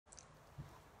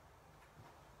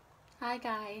Hi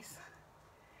guys,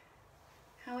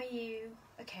 how are you?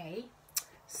 Okay,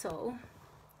 so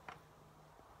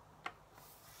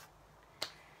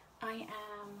I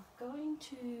am going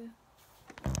to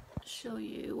show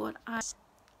you what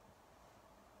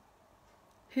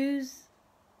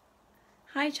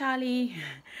Hi Charlie.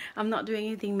 I'm not doing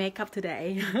anything makeup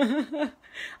today.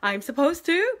 I'm supposed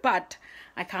to, but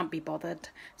I can't be bothered.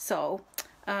 So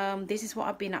this is what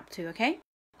I've been up to, okay?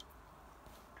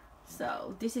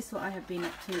 So this is what I have been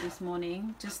up to this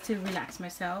morning, just to relax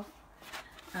myself.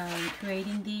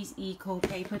 Creating these eco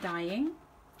paper dyeing.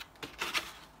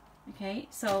 Okay,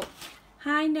 so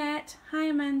hi Nat, hi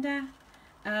Amanda.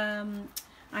 I'm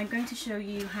going to show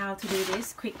you how to do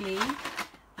this quickly,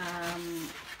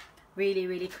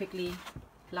 really quickly,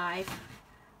 live.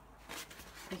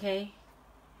 Okay,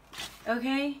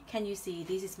 can you see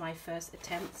this is my first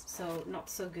attempt, so not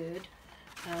so good.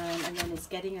 And then it's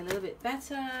getting a little bit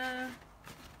better, a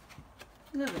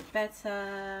little bit better.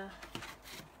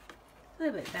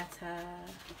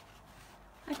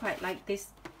 I quite like this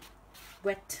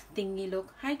wet thingy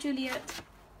look. Hi Juliet.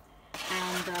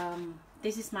 And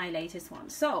this is my latest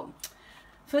one. So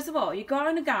first of all, you go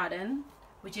in the garden,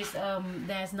 which is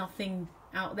there's nothing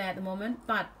out there at the moment,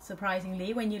 but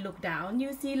surprisingly when you look down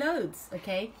you see loads.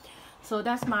 Okay, so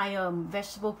that's my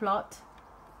vegetable plot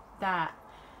that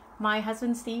my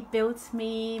husband Steve built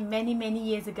me many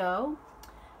years ago.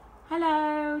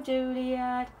 Hello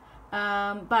Juliet.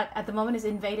 But at the moment it's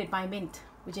invaded by mint,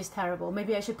 which is terrible.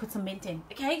 Maybe I should put some mint in.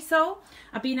 Okay, so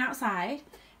I've been outside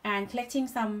and collecting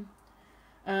some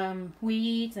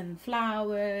weeds and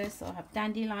flowers. So I have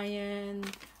dandelion.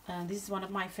 This is one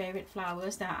of my favorite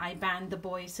flowers that I banned the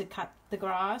boys to cut the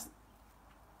grass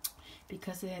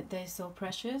because they're so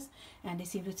precious and they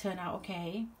seem to turn out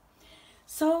okay.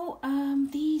 So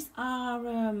these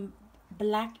are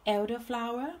black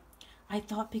elderflower. I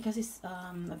thought because it's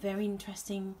a very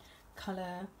interesting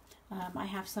color. I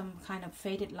have some kind of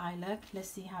faded lilac. Let's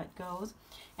see how it goes.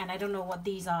 And I don't know what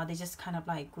these are. They just kind of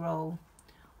like grow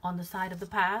on the side of the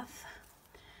path.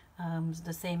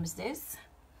 The same as this.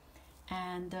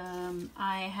 And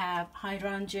I have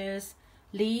hydrangeas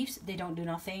leaves. They don't do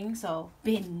nothing, so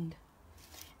binned.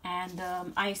 And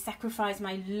I sacrificed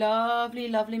my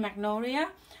lovely magnolia.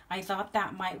 I thought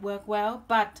that might work well,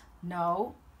 but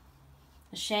no.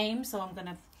 A shame, so I'm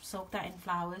gonna soak that in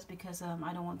flowers because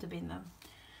I don't want to bin them.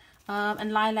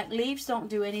 And lilac leaves don't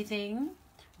do anything.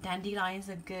 Dandelions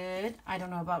are good. I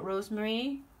don't know about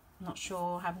rosemary. Not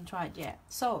sure, haven't tried yet.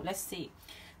 So let's see.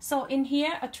 So in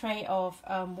here, a tray of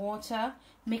water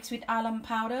mixed with alum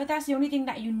powder. That's the only thing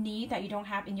that you need that you don't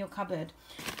have in your cupboard.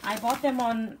 I bought them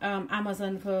on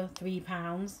Amazon for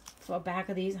 £3 for a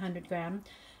bag of these, 100 grams.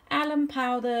 Alum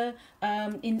powder,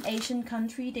 in Asian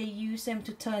country they use them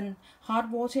to turn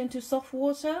hard water into soft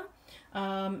water,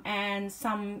 and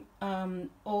some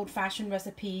old-fashioned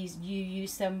recipes you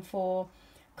use them for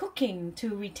cooking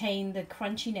to retain the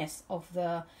crunchiness of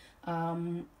the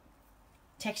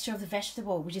texture of the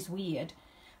vegetable, which is weird.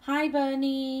 Hi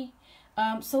Bernie.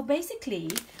 So basically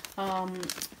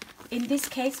in this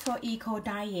case for eco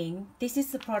dyeing, this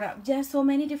is the product. There are so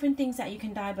many different things that you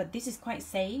can dye, but this is quite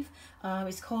safe.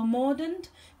 It's called Mordant.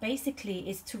 Basically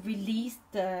it's to release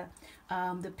the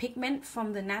pigment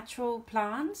from the natural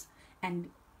plants and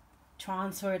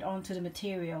transfer it onto the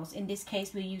materials. In this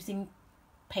case we're using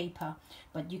paper,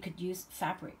 but you could use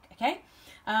fabric. Okay,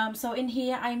 so in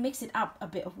here I mix it up a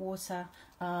bit of water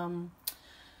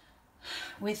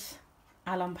with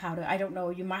alum powder. I don't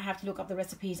know, you might have to look up the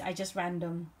recipes. I just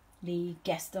randomly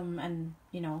guessed them, and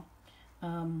you know,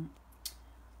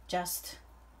 just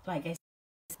like I said,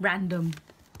 random.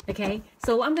 Okay,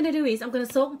 so what I'm gonna do is I'm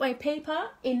gonna soak my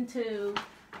paper into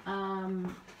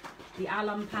the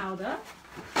alum powder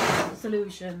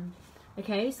solution.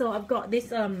 Okay, so I've got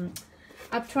this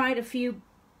I've tried a few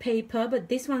paper, but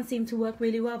this one seemed to work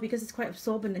really well because it's quite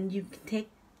absorbent and you can take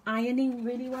ironing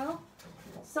really well.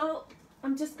 So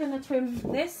I'm just gonna trim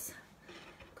this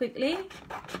quickly.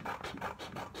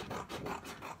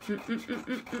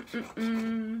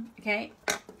 Okay.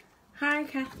 Hi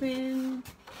Catherine.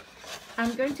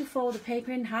 I'm going to fold the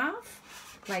paper in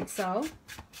half, like so.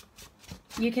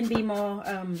 You can be more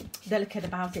delicate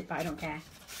about it, but I don't care.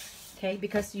 Okay,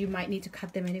 because you might need to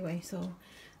cut them anyway. So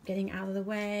getting out of the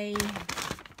way.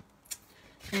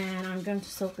 And I'm going to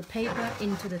soak the paper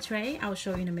into the tray. I'll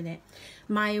show you in a minute.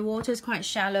 My water is quite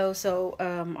shallow, so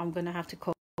I'm gonna have to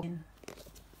cook in.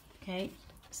 Okay,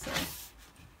 so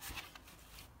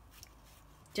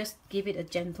just give it a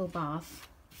gentle bath.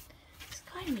 It's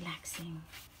quite relaxing.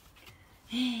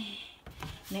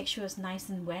 Make sure it's nice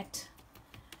and wet.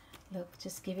 Look,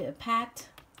 just give it a pat.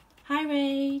 Hi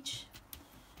Rach.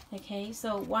 Okay,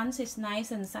 so once it's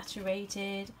nice and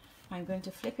saturated, I'm going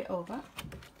to flip it over.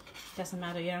 Doesn't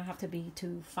matter, you don't have to be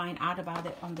too fine art about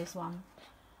it on this one.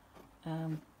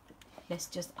 Let's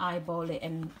just eyeball it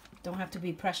and don't have to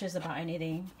be precious about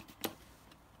anything.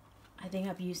 I think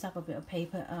I've used up a bit of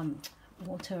paper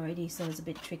water already, so it's a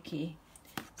bit tricky.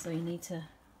 So you need to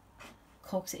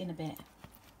coax it in a bit.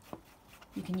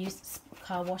 You can use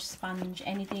car wash sponge,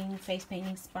 anything, face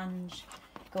painting sponge.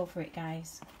 Go for it,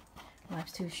 guys.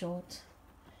 Life's too short.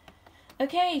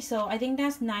 Okay, so I think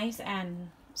that's nice and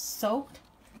soaked.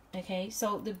 Okay,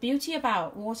 so the beauty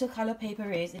about watercolor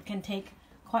paper is it can take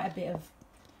quite a bit of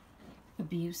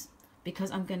abuse, because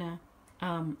I'm gonna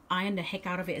iron the heck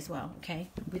out of it as well. Okay,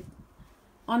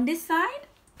 on this side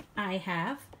I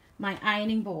have my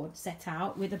ironing board set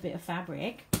out with a bit of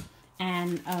fabric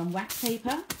and wax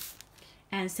paper,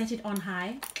 and set it on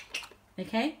high.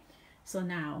 Okay, so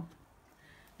now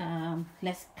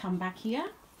let's come back here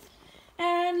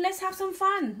and let's have some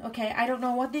fun. Okay, I don't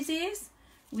know what this is,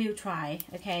 we'll try.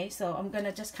 Okay, so I'm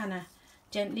gonna just kind of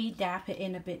gently dab it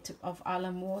in a bit of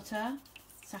alum water,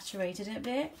 saturate it a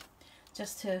bit,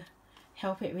 just to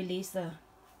help it release the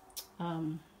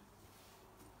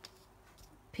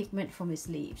pigment from its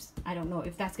leaves. I don't know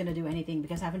if that's gonna do anything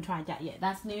because I haven't tried that yet.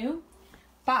 That's new,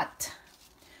 but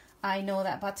I know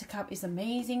that Buttercup is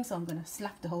amazing, so I'm gonna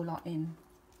slap the whole lot in.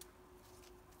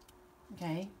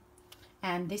 Okay,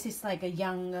 and this is like a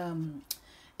young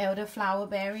elderflower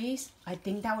berries. I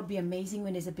think that would be amazing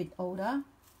when it's a bit older.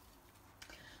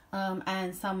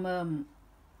 And some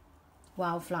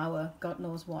wildflower, God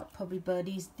knows what. Probably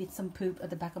birdies did some poop at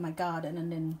the back of my garden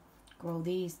and then grow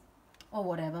these or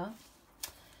whatever.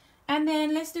 And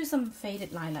then let's do some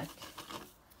faded lilac.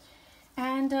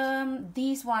 And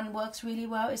this one works really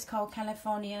well. It's called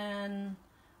Californian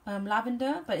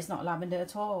lavender, but it's not lavender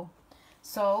at all.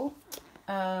 So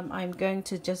I'm going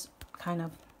to just kind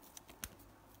of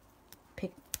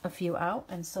pick a few out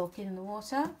and soak it in the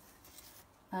water.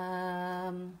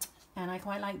 And I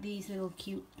quite like these little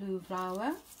cute blue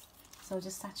flower, so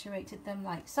just saturated them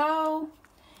like so.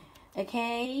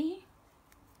 Okay,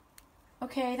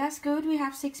 that's good. We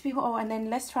have 6 people. Oh, and then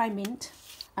let's try mint.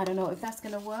 I don't know if that's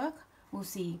gonna work, we'll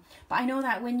see. But I know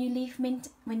that when you leave mint,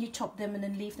 when you chop them and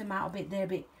then leave them out a bit, they're a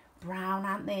bit brown,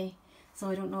 aren't they? So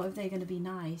I don't know if they're gonna be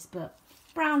nice, but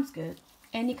brown's good,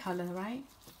 any color, right?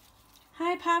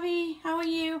 Hi Pavi, how are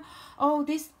you? Oh,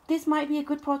 this might be a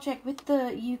good project with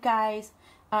you guys.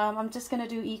 I'm just gonna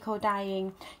do eco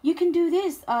dyeing. You can do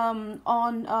this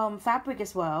on fabric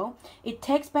as well. It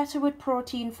takes better with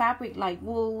protein fabric like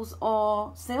wools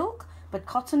or silk, but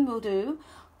cotton will do.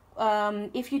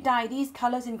 If you dye these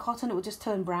colors in cotton, it will just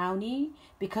turn browny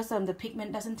because the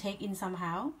pigment doesn't take in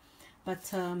somehow.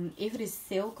 But if it is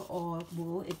silk or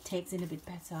wool, it takes in a bit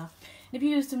better. If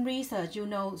you do some research, you'll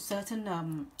know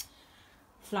certain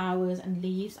flowers and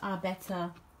leaves are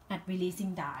better at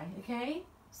releasing dye. Okay,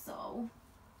 so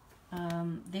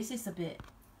this is a bit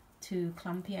too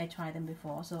clumpy. I tried them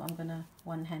before, so I'm gonna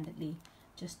one-handedly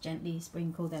just gently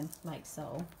sprinkle them like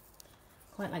so.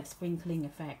 Quite like sprinkling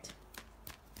effect.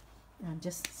 And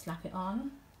just slap it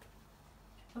on.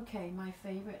 Okay, my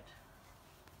favorite.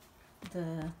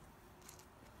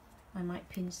 I might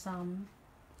pinch some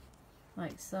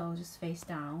like so, just face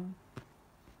down.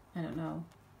 I don't know.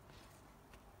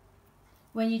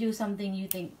 When you do something you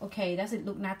think, okay, does it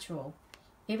look natural?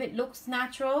 If it looks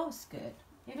natural, it's good.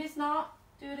 If it's not,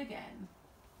 do it again.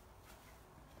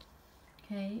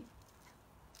 Okay,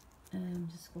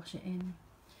 just squash it in.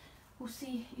 We'll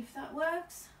see if that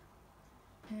works.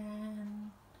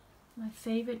 And my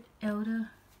favorite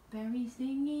elderberry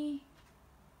thingy,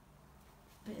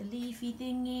 bit of leafy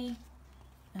thingy.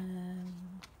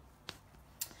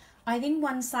 I think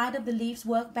one side of the leaves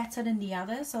work better than the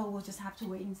other, so we'll just have to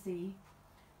wait and see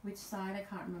which side. I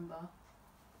can't remember.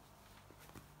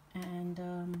 And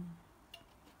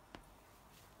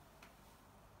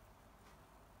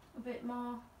a bit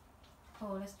more.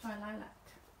 Oh, let's try lilac.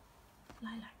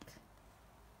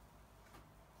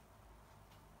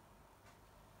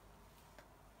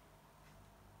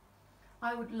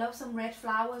 I would love some red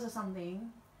flowers or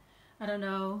something. I don't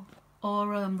know. Or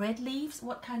red leaves.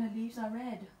 What kind of leaves are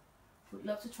red? Would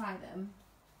love to try them.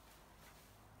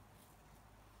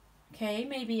 Okay,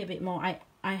 maybe a bit more.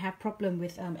 I have problem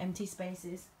with empty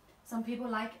spaces. Some people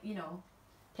like, you know,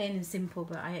 plain and simple,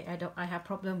 but I don't. I have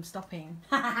problem stopping.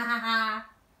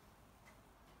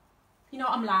 You know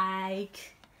what I'm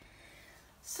like.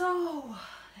 So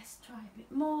let's try a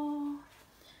bit more.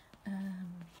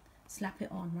 Slap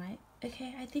it on, right?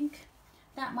 Okay, I think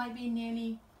that might be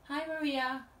nearly. Hi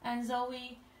Maria and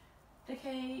Zoe.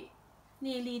 Okay,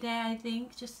 nearly there, I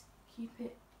think. Just keep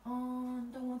it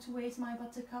Don't want to waste my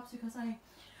buttercups because I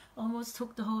almost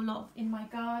took the whole lot in my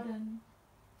garden.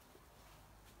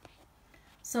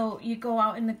 So you go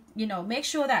out in the, you know, make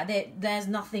sure that there's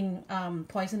nothing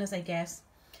poisonous, I guess.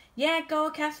 Yeah, go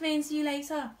Catherine, see you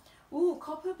later. Ooh,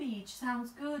 Copper Beach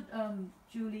sounds good,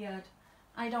 Juliet.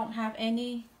 I don't have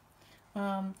any.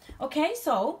 Okay,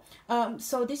 so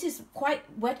this is quite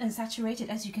wet and saturated,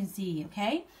 as you can see,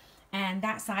 okay? And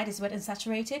that side is wet and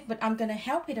saturated, but I'm gonna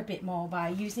help it a bit more by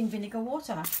using vinegar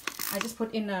water. I just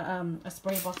put in a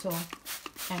spray bottle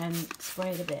and spray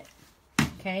it a bit,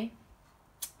 okay?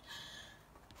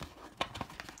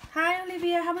 Hi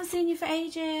Olivia, haven't seen you for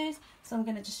ages. So I'm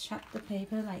gonna just chuck the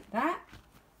paper like that.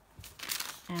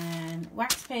 And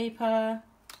wax paper.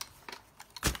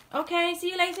 Okay, see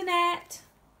you later, Nat.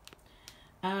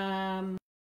 And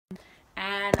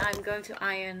I'm going to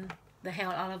iron the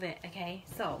hell out of it, okay?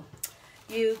 So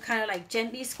you kind of like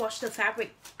gently squash the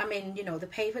fabric, I mean, you know, the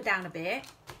paper down a bit.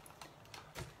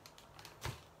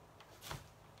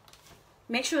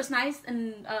 Make sure it's nice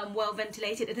and well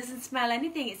ventilated. It doesn't smell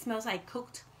anything. It smells like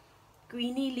cooked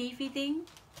greeny leafy thing,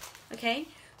 okay?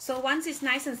 So once it's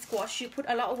nice and squashed, you put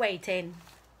a lot of weight in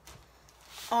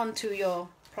onto your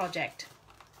project.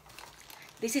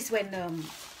 This is when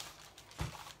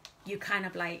you kind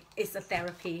of like, it's a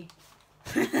therapy.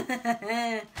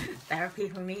 Therapy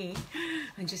for me.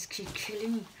 And just keep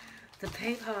killing the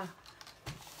paper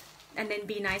and then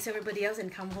be nice to everybody else and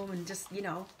come home and just, you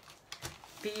know,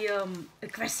 be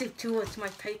aggressive towards my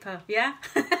paper. Yeah.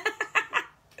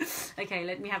 Okay,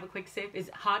 let me have a quick sip. It's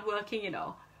hard working, you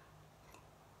know.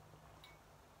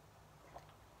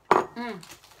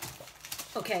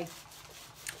 Okay,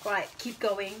 right, keep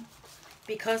going,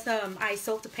 because I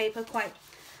soaked the paper quite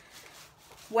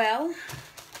well.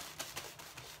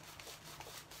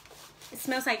 It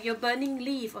smells like you're burning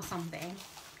leaf or something.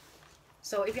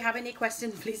 So if you have any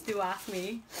questions, please do ask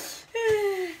me.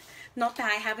 Not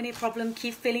that I have any problem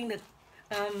keep filling the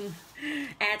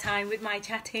airtime with my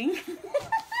chatting.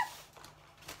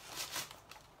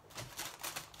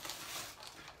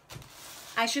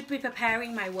 I should be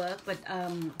preparing my work, but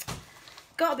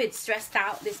got a bit stressed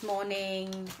out this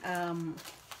morning.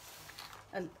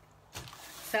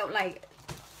 Felt like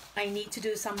I need to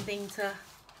do something to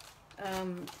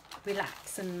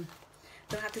relax and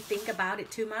don't have to think about it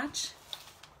too much.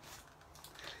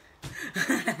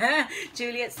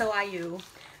 Juliet, so are you.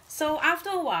 So after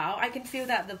a while, I can feel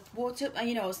that the water,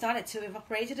 you know, started to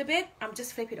evaporate a bit. I'm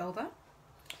just flip it over,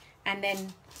 and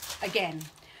then again.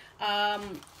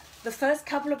 The first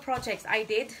couple of projects I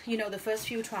did, you know, the first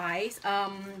few tries,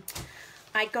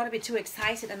 I got a bit too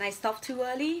excited and I stopped too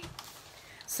early.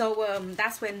 So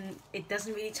that's when it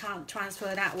doesn't really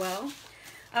transfer that well.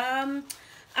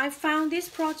 I found this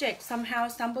project, somehow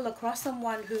stumbled across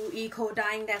someone who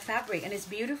eco-dyeing their fabric, and it's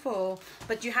beautiful,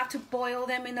 but you have to boil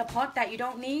them in a pot that you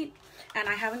don't need, and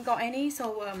I haven't got any.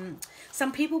 So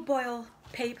some people boil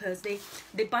papers, they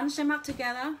bunch them up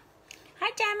together.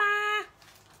 Hi Gemma.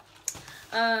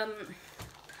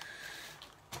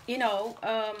 You know,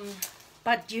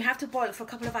 but you have to boil it for a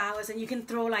couple of hours, and you can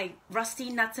throw like rusty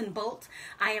nuts and bolts.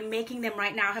 I am making them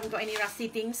right now. I haven't got any rusty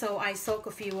things, so I soak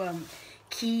a few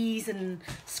keys and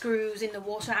screws in the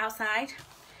water outside.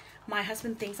 My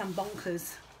husband thinks I'm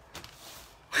bonkers.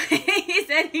 He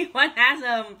said anyone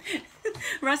has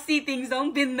rusty things,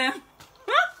 don't bin them.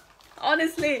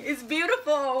 Honestly, it's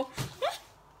beautiful.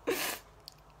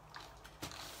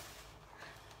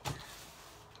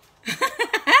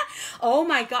 Oh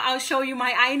my god, I'll show you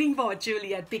my ironing board,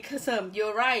 Juliet, because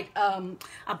you're right.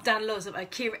 I've done loads of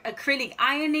acrylic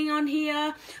ironing on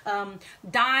here,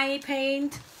 dye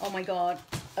paint. Oh my god.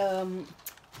 And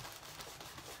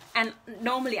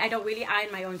normally I don't really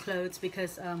iron my own clothes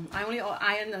because I only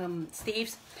iron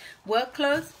Steve's work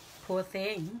clothes. Poor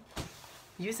thing.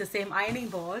 Use the same ironing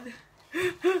board.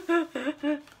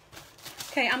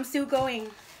 Okay, I'm still going,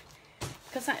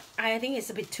 because I think it's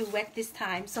a bit too wet this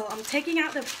time. So I'm taking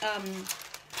out the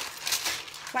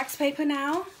wax paper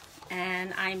now,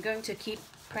 and I'm going to keep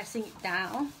pressing it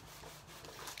down.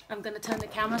 I'm going to turn the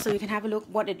camera so you can have a look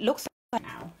what it looks like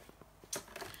now.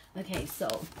 Okay, so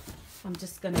I'm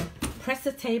just going to press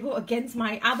the table against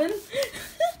my oven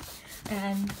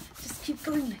and just keep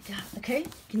going like that, okay?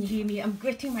 Can you hear me? I'm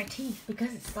gritting my teeth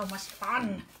because it's so much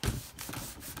fun.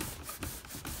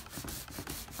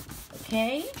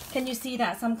 Okay, can you see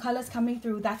that? Some colors coming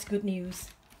through. That's good news.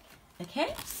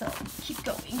 Okay, so keep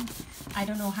going. I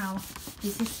don't know how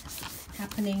this is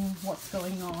happening, what's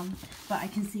going on, but I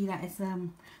can see that it's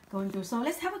going through. So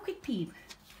let's have a quick peep.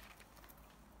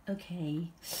 Okay.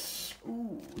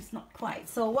 Ooh, it's not quite.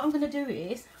 So what I'm going to do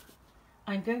is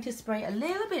I'm going to spray a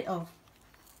little bit of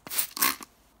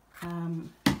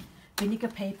vinegar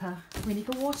paper,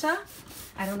 vinegar water.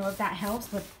 I don't know if that helps,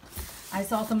 but I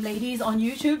saw some ladies on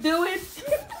YouTube do it.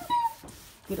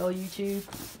 Good old YouTube.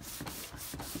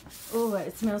 Oh,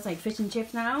 it smells like fish and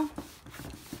chips now.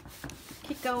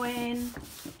 Keep going.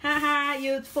 Haha,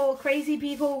 you four crazy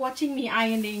people watching me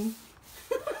ironing.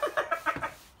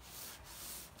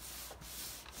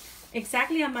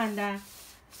 Exactly, Amanda.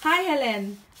 Hi,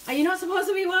 Helen. Are you not supposed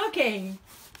to be working?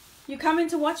 You coming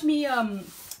to watch me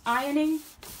ironing?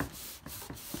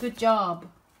 Good job.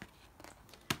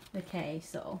 Okay,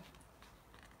 so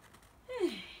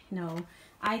no,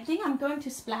 I think I'm going to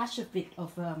splash a bit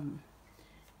of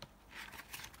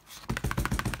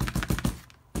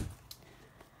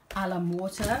alum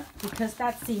water because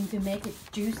that seems to make it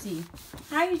juicy.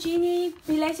 Hi Eugenie,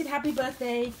 belated happy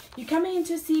birthday. You coming in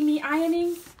to see me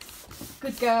ironing?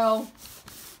 Good girl.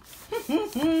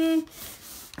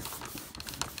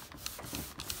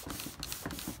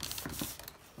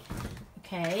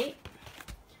 Okay,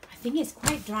 I think it's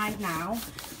quite dry now.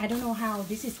 I don't know how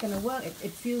this is gonna work. It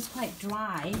feels quite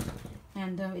dry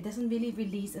and it doesn't really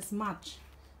release as much.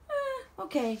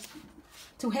 Okay,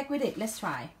 to heck with it, let's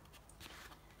try.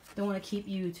 Don't want to keep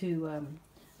you to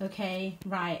okay,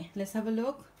 right, let's have a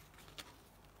look.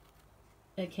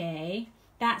 Okay,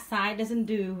 that side doesn't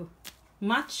do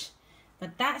much,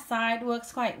 but that side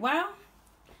works quite well.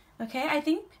 Okay, I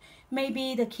think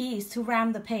maybe the key is to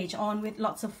ram the page on with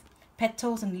lots of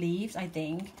petals and leaves. I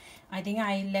think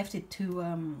I left it too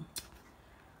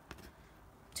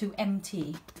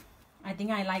empty. I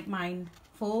think I like mine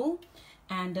full,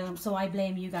 and so I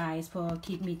blame you guys for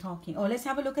keep me talking. Oh, let's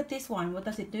have a look at this one. What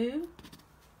does it do?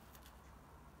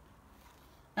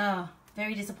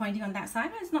 Very disappointing on that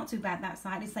side, but it's not too bad. That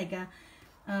side, it's like a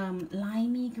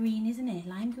limey green, isn't it?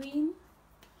 Lime green.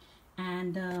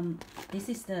 And this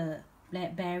is the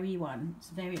berry one. It's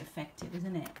very effective,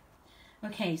 isn't it?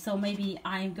 Okay, so maybe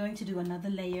I'm going to do another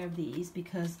layer of these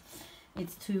because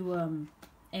it's too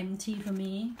empty for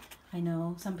me. I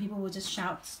know some people will just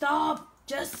shout, stop,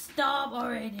 just stop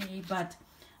already, but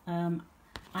I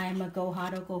am a go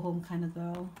hard or go home kind of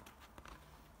girl.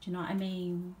 Do you know what I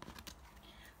mean?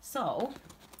 So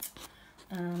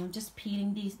I'm just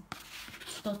peeling these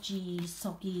stodgy,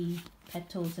 soggy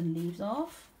petals and leaves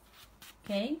off.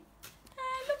 Okay,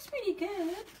 it looks pretty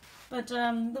good, but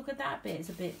look at that bit. It's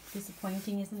a bit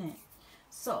disappointing, isn't it?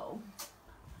 So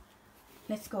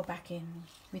let's go back in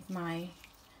with my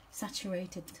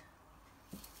saturated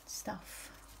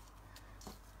stuff.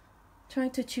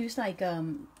 Trying to choose like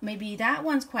maybe that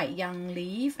one's quite young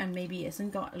leaf and maybe it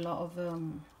hasn't got a lot of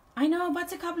I know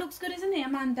Buttercup looks good, isn't it,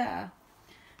 Amanda?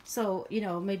 So, you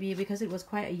know, maybe because it was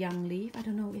quite a young leaf. I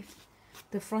don't know if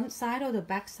the front side or the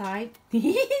back side.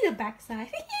 The back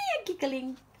side.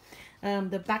 Giggling.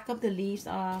 The back of the leaves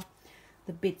are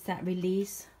the bits that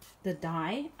release the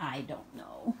dye. I don't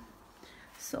know.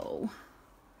 So,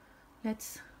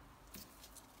 let's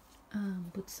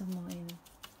put some more in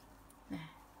there.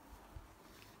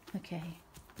 Okay.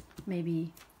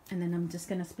 Maybe. And then I'm just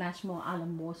going to splash more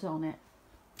alum water on it.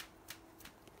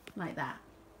 Like that.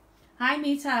 Hi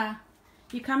Mita,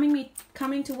 you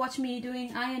coming to watch me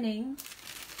doing ironing?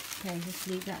 Okay, just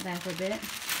leave that there for a bit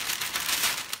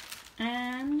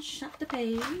and shut the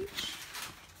page.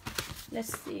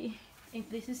 Let's see if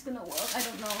this is gonna work. I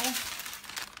don't know.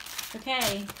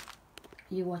 Okay,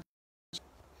 you watch.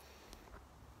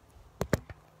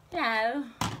 Hello.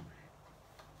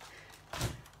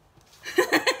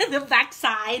 The back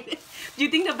side. Do you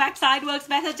think the back side works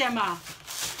better, Gemma?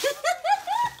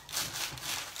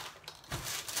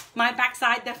 My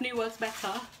backside definitely works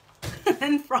better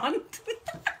than front.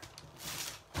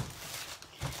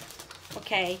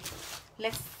 Okay,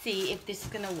 let's see if this is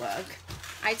gonna work.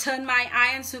 I turn my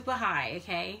iron super high,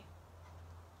 okay?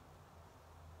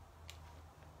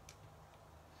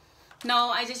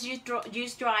 No, I just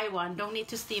use dry one. Don't need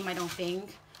to steam, I don't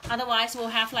think. Otherwise, we'll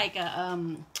have like a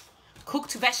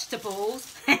cooked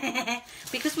vegetables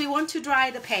because we want to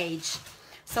dry the page.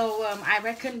 So I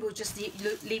reckon we'll just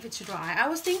leave it to dry. I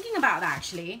was thinking about that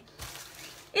actually.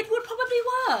 It would probably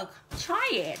work. Try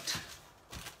it.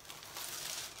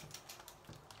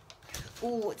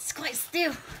 Oh, it's quite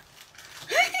still.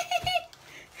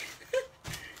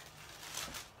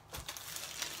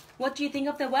 What do you think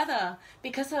of the weather?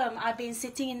 Because I've been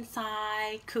sitting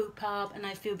inside, cooped up, and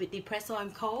I feel a bit depressed, so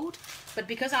I'm cold. But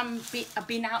because I've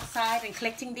been outside and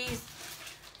collecting these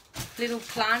little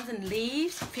plants and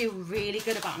leaves, I feel really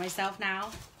good about myself now.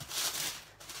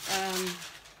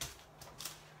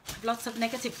 Lots of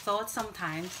negative thoughts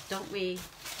sometimes, don't we?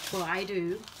 Well, I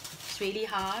do. It's really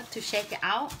hard to shake it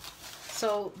out.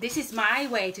 So this is my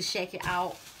way to shake it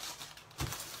out.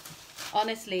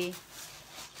 honestly.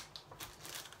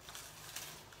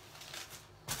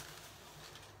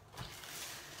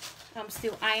 I'm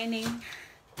still ironing,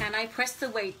 and I press the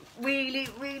weight really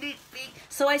big.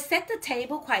 So I set the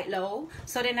table quite low,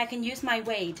 so then I can use my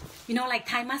weight. You know, like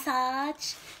Thai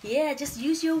massage. Yeah, just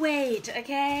use your weight,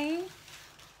 okay?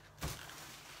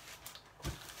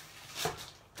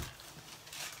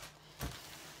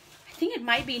 I think it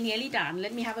might be nearly done.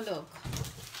 Let me have a look.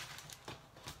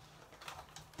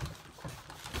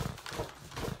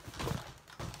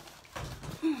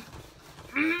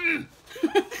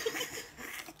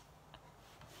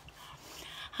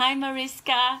 Hi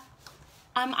Mariska.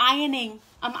 I'm ironing,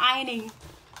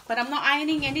 but I'm not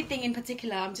ironing anything in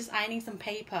particular. I'm just ironing some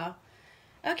paper.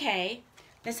 Okay,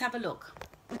 let's have a look.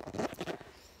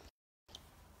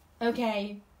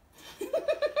 Okay.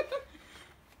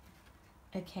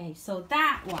 Okay, so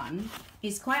that one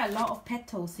is quite a lot of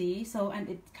petals, see? So, and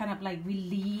it kind of like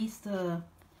release the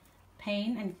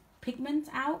paint and pigments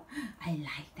out. I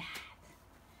like that.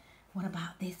 What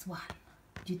about this one?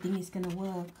 Do you think it's gonna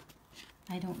work?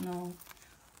 I don't know.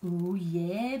 Oh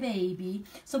yeah, baby.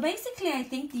 So basically, I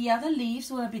think the other leaves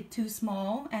were a bit too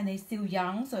small and they're still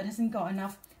young, so it hasn't got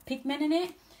enough pigment in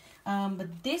it.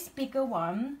 But this bigger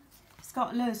one, it's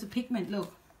got loads of pigment.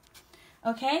 Look.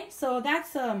 Okay, so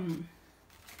that's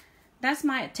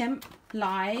my attempt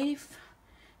live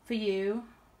for you.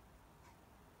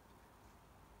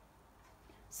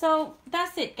 So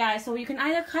that's it, guys. So you can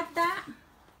either cut that,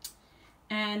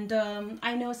 and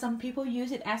I know some people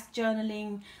use it as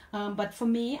journaling, but for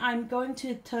me, I'm going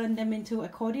to turn them into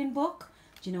accordion book.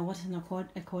 Do you know what an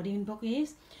accordion book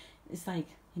is? It's like,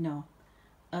 you know,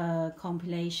 a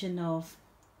compilation of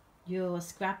your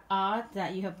scrap art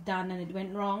that you have done and it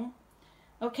went wrong.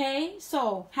 Okay,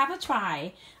 so have a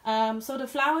try. So the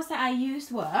flowers that I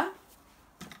used were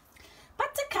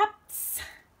buttercups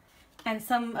and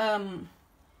some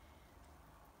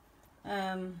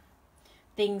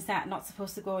things that are not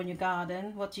supposed to go in your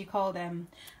garden. What do you call them?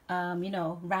 You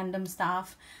know, random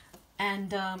stuff.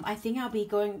 And I think I'll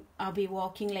be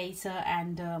walking later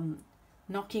and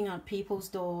knocking on people's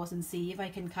doors and see if I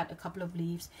can cut a couple of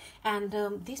leaves. And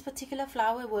this particular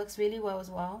flower works really well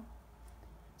as well.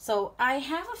 So I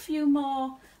have a few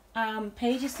more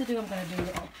pages to do. I'm going to do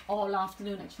it all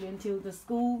afternoon actually until the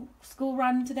school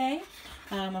run today.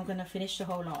 I'm going to finish the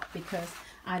whole lot because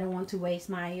I don't want to waste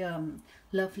my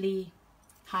lovely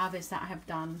harvest that I have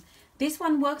done. This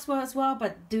one works well as well,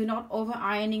 but do not over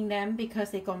ironing them because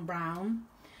they've gone brown.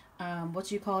 What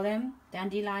do you call them?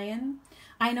 Dandelion.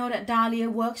 I know that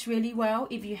dahlia works really well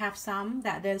if you have some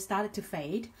that they started to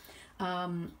fade.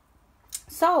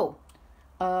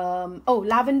 Oh,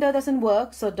 lavender doesn't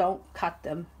work, so don't cut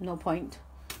them. No point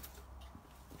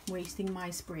wasting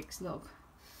my sprigs. Look,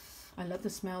 I love the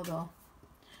smell though.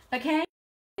 Okay,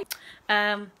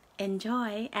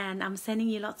 enjoy, and I'm sending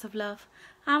you lots of love.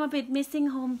 I'm a bit missing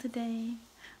home today.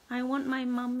 I want my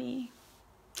mummy.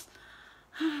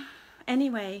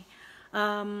 Anyway,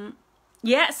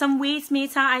 yeah, some weeds,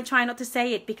 Mita. I try not to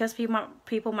say it because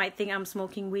people might think I'm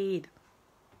smoking weed.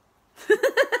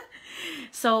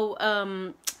 So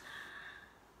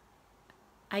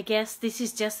I guess this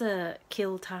is just a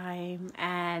kill time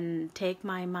and take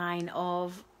my mind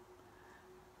off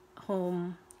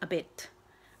home a bit.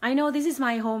 I know this is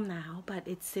my home now, but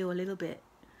it's still a little bit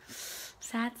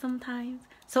sad sometimes.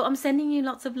 So I'm sending you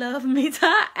lots of love,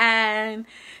 Mita and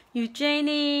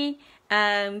Eugenie,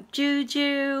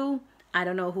 Juju. I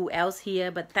don't know who else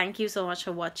here, but thank you so much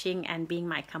for watching and being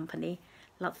my company.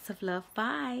 Lots of love.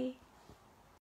 Bye.